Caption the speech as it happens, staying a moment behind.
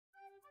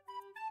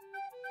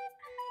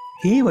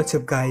Hey, what's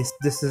up guys,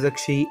 this is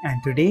Akshay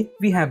and today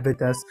we have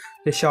with us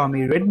the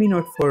Xiaomi Redmi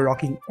Note 4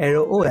 rocking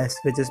Aero OS,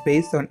 which is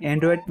based on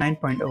Android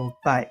 9.0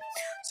 Pie.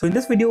 So in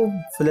this video,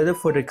 we'll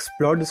further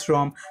explore this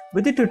ROM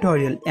with the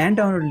tutorial and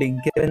download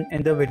link given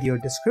in the video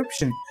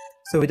description.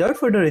 So without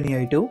further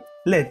ado,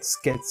 let's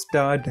get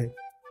started.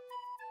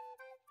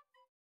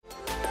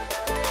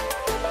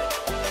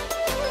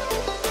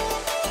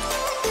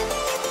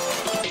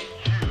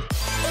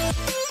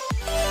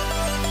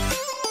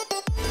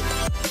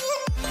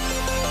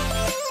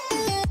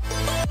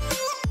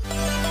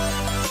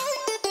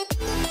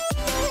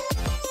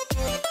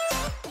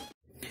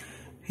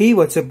 Hey,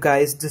 what's up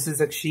guys, this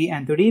is Akshay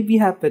and today we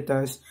have with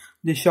us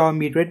the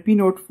Xiaomi Redmi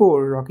Note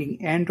 4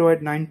 rocking Android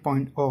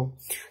 9.0.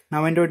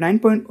 Now Android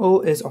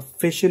 9.0 is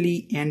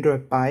officially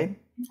Android Pie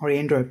or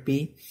Android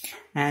P,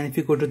 and if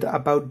you go to the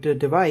about the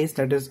device,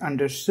 that is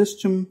under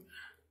system,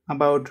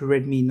 about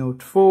Redmi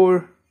Note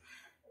 4,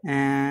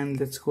 and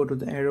let's go to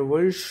the Aero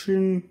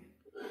version.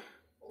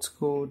 Let's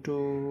go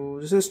to,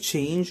 this is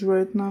changed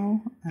right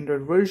now,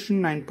 Android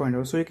version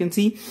 9.0. So you can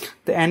see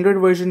the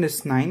Android version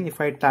is 9. If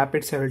I tap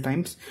it several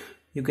times,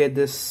 you get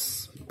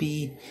this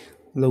P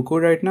logo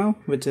right now,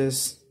 which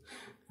is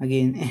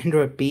again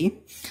Android P,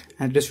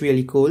 and it's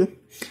really cool.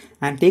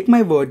 And take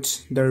my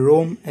words, the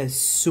ROM is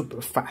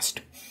super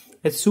fast.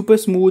 It's super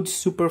smooth,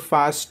 super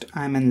fast.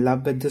 I'm in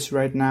love with this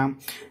right now,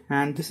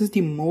 and this is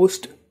the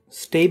most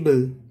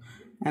stable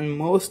and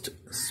most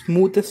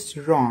smoothest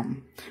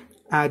ROM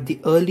at the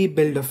early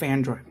build of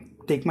Android.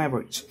 Take my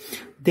words.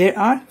 There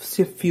are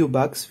a few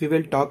bugs we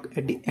will talk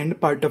at the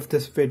end part of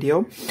this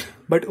video,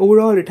 but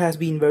overall it has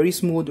been very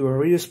smooth,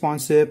 very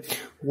responsive.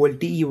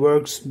 VoLTE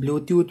works,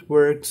 Bluetooth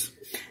works,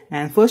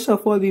 and first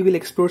of all we will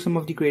explore some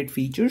of the great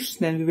features,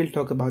 then we will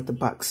talk about the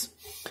bugs.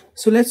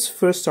 So let's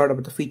first start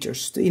about the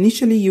features. So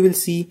initially you will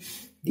see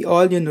the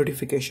all new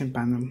notification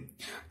panel.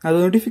 Now the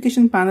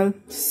notification panel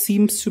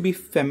seems to be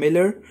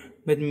familiar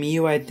with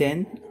MIUI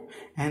 10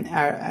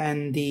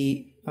 and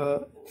the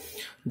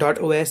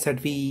 .os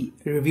that we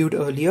reviewed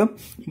earlier,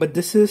 but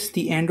this is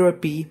the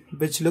Android P,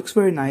 which looks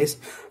very nice.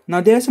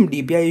 Now there are some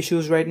Dpi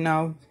issues right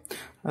now.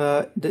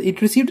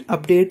 It received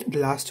update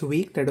last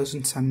week, that was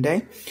on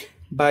Sunday,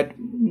 but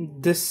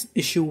this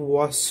issue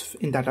was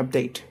in that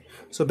update.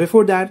 So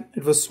before that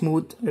it was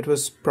smooth, it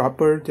was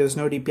proper, there's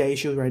no Dpi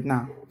issues right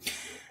now.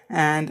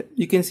 And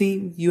you can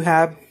see you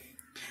have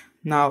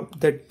now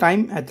the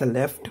time at the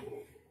left,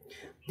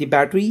 the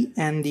battery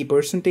and the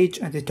percentage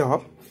at the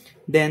top,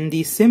 then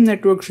the SIM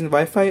networks and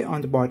Wi-Fi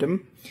on the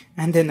bottom,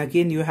 and then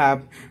again you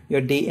have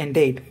your day and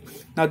date.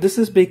 Now this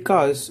is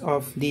because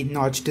of the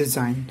notch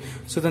design.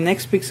 So the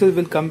next pixel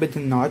will come with a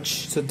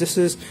notch. So this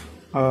is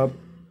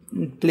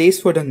place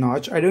for the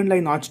notch. I don't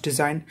like notch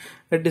design.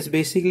 It is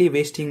basically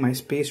wasting my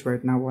space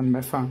right now on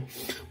my phone,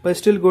 but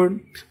still good.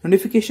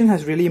 Notification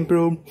has really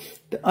improved.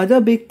 The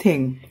other big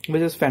thing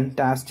which is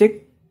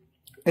fantastic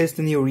is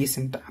the new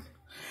recent tab.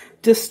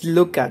 Just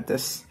look at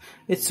this.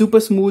 It's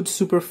super smooth,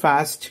 super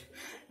fast,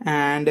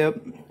 and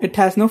it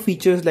has no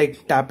features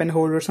like tap and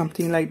hold or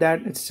something like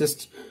that. It's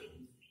just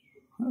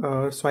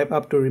swipe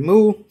up to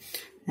remove,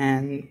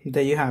 and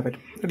there you have it.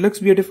 It looks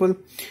beautiful.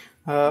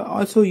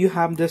 Also you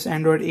have this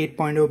Android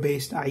 8.0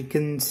 based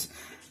icons,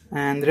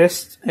 and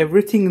rest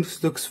everything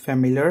looks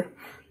familiar.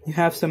 You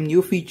have some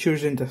new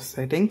features in the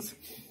settings.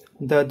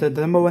 The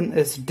number one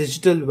is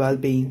digital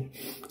well-being.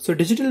 So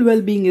digital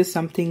well-being is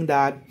something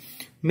that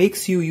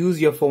makes you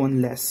use your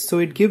phone less. So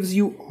it gives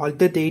you all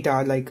the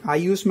data. Like I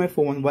use my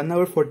phone 1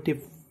 hour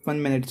 41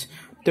 minutes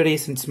today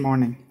since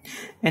morning,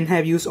 and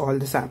have used all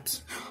these apps.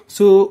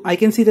 So I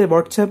can see that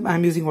WhatsApp,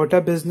 I'm using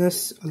WhatsApp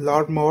Business a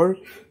lot more,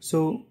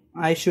 so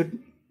I should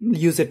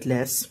use it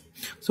less.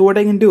 So what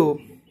I can do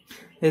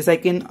is I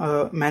can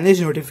manage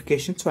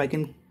notifications, so I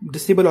can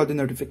disable all the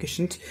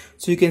notifications.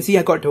 So you can see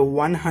I got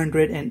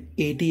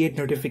 188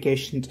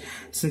 notifications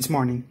since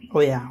morning. Oh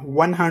yeah,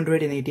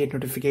 188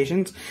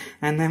 notifications,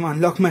 and I'm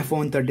unlocked my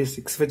phone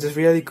 36, which is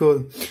really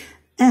cool.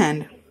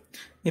 And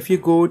if you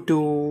go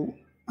to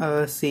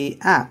say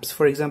apps,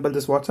 for example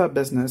this WhatsApp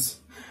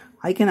Business,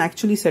 I can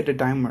actually set a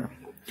timer.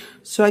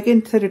 So I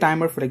can set a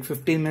timer for like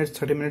 15 minutes,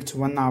 30 minutes,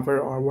 1 hour,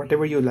 or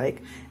whatever you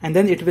like, and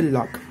then it will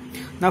lock.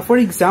 Now for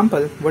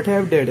example, what I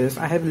have did is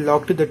I have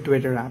locked the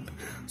Twitter app.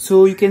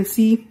 So you can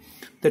see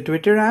the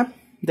Twitter app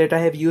that I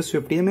have used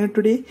 15 minutes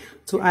today.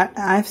 So I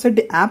have set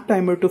the app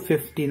timer to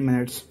 15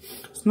 minutes.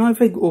 So now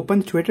if I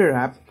open Twitter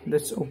app,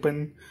 let's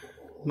open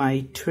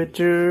my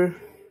Twitter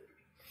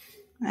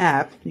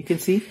app, you can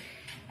see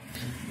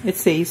it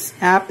says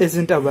app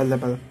isn't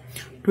available.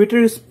 Twitter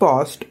is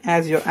paused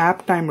as your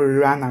app timer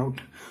ran out.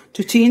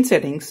 To change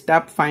settings,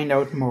 tap find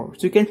out more.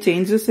 So you can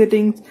change the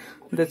settings.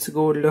 Let's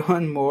go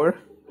learn more,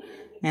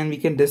 and we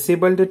can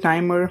disable the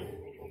timer.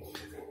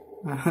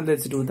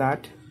 Let's do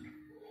that.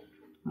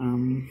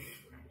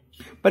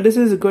 But this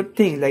is a good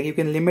thing, like you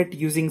can limit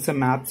using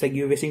some apps, like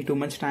you're wasting too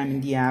much time in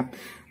the app.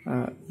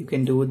 You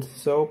can do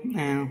so,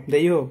 and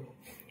there you go.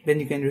 Then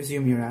you can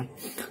resume your app.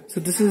 So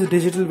this is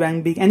digital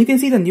well-being, and you can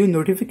see the new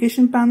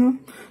notification panel.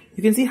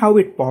 You can see how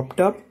it popped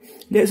up.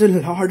 There's a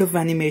lot of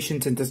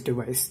animations in this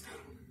device.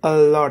 A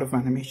lot of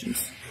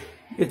animations.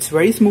 It's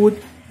very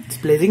smooth, it's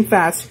blazing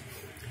fast,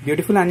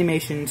 beautiful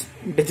animations,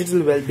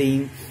 digital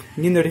well-being,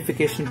 new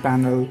notification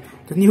panel,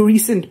 the new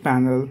recent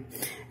panel,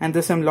 and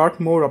there's some lot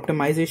more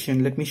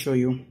optimization. Let me show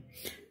you.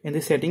 In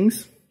the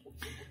settings,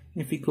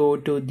 if we go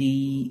to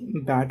the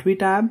battery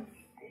tab,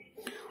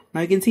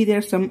 now you can see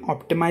there's some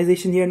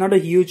optimization here, not a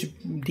huge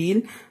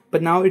deal,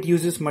 but now it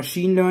uses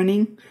machine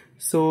learning.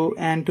 So,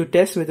 and to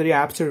test whether your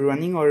apps are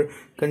running or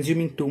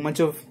consuming too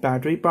much of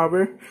battery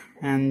power,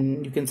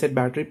 and you can set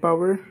battery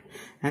power,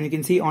 and you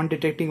can see on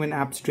detecting when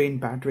apps drain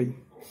battery.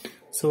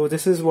 So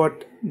this is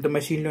what the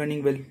machine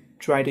learning will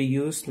try to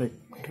use. Like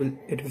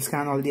it will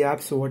scan all the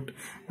apps, so what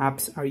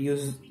apps are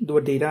used,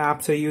 what data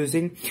apps are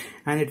using,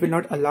 and it will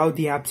not allow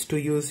the apps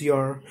to use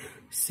your,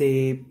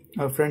 say,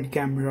 front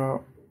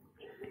camera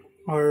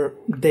or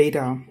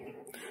data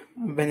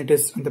when it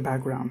is in the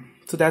background.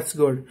 So that's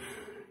good.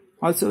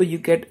 Also, you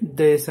get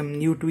some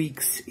new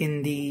tweaks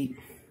in the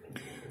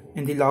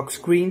lock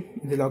screen,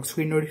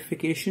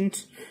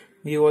 notifications.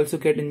 You also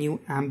get a new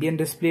ambient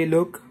display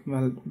look,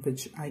 well,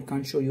 which I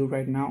can't show you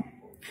right now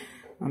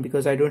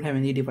because I don't have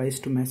any device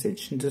to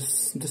message.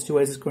 This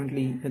device is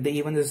currently,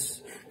 the E1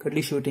 is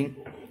currently shooting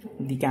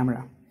the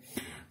camera.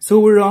 So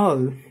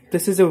overall,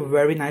 this is a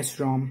very nice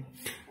ROM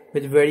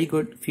with very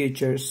good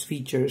features.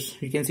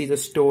 You can see the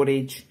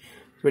storage,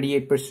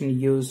 28%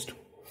 used.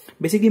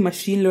 Basically,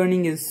 machine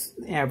learning is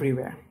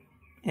everywhere.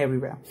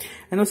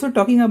 And also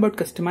talking about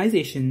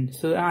customization,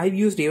 so I've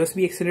used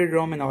USB extended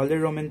ROM and all the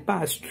ROM in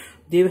past.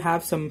 They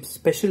have some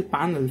special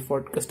panel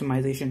for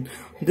customization.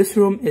 This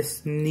ROM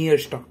is near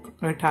stock.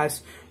 It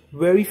has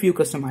very few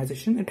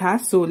customization.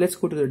 So let's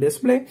go to the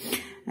display,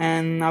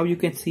 and now you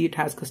can see it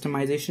has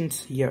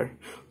customizations here.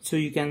 So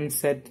you can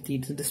set the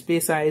display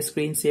size,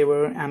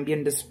 screensaver,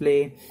 ambient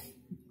display.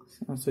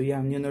 So you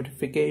have new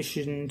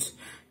notifications,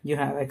 you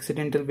have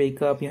accidental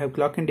wake up, you have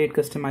clock and date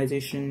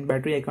customization,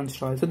 battery icon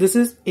style. So this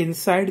is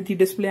inside the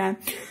display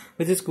app,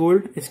 which is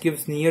good. It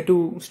gives near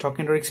to stock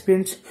Android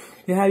experience.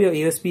 You have your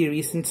USB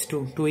recents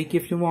to tweak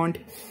if you want,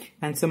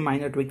 and some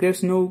minor tweak.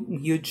 There's no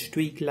huge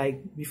tweak like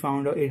we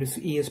found on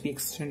ESP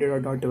extended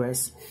or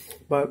 .os,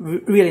 but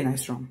really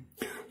nice ROM.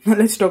 Now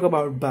let's talk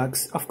about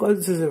bugs. Of course,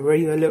 this is a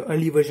very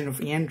early version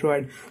of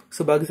Android,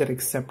 so bugs are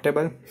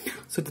acceptable.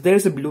 So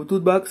there's a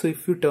Bluetooth bug. So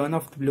if you turn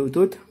off the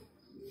Bluetooth,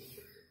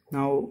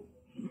 now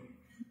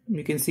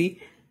you can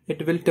see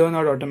it will turn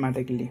out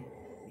automatically.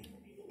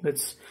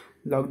 Let's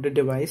lock the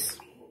device.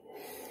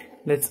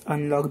 Let's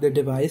unlock the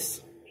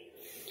device,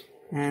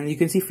 and you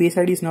can see Face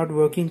ID is not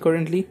working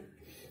currently.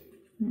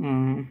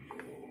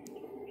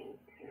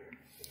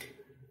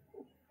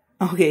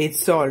 Okay,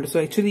 it's solved. So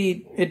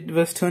actually it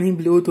was turning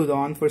Bluetooth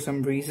on for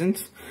some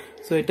reasons.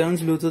 So it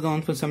turns Bluetooth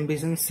on for some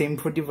reason, same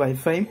for the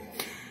Wi-Fi.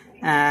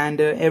 And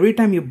every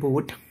time you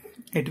boot,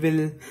 it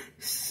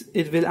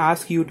will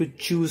ask you to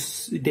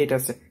choose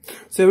dataset.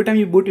 So every time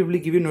you boot, it will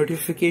give you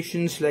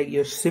notifications like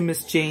your SIM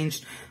is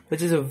changed,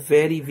 which is a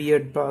very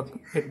weird bug.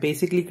 It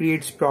basically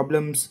creates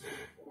problems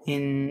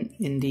in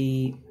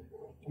the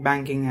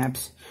banking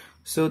apps.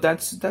 So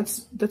that's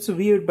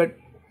weird, but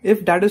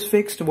if that is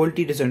fixed,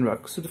 VoLTE doesn't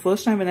work. So the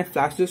first time when I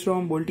flashed this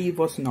ROM, VoLTE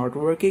was not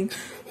working,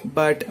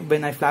 but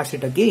when I flashed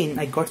it again,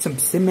 I got some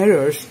SIM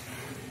errors,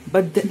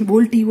 but then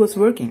VoLTE was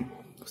working.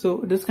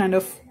 So this kind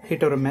of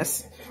hit or a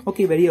miss.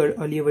 Okay, very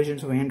early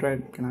versions of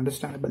Android can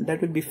understand, but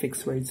that will be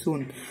fixed very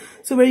soon.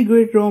 So very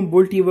great ROM,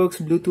 VoLTE works,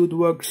 Bluetooth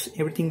works,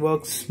 everything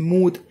works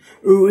smooth,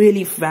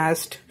 really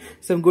fast,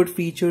 some good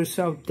features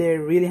out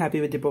there. Really happy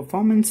with the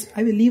performance.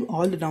 I will leave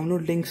all the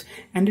download links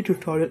and the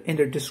tutorial in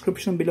the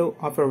description below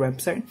of our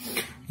website.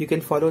 You can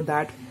follow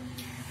that.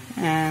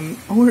 And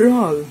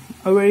overall,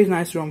 a very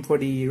nice ROM for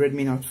the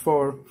Redmi Note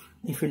 4.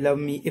 If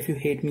you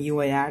hate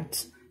MIUI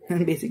ads,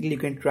 then basically you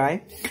can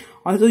try.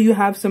 Also, you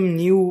have some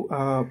new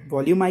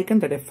volume icon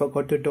that I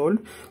forgot to tell.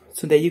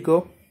 So there you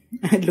go.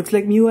 It looks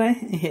like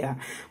MIUI, yeah.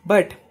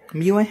 But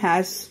MIUI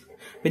has,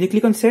 when you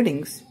click on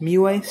settings,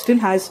 MIUI still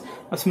has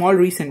a small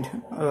recent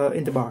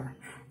in the bar,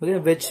 okay,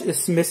 which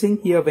is missing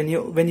here when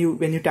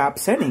you tap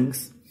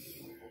settings,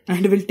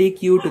 and it will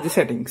take you to the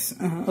settings.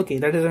 Okay,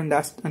 that is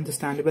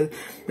understandable,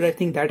 but I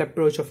think that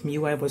approach of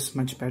MIUI was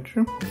much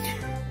better.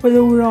 But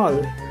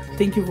overall,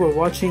 thank you for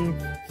watching.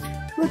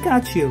 We'll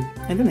catch you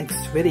in the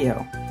next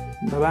video.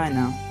 Bye bye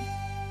now.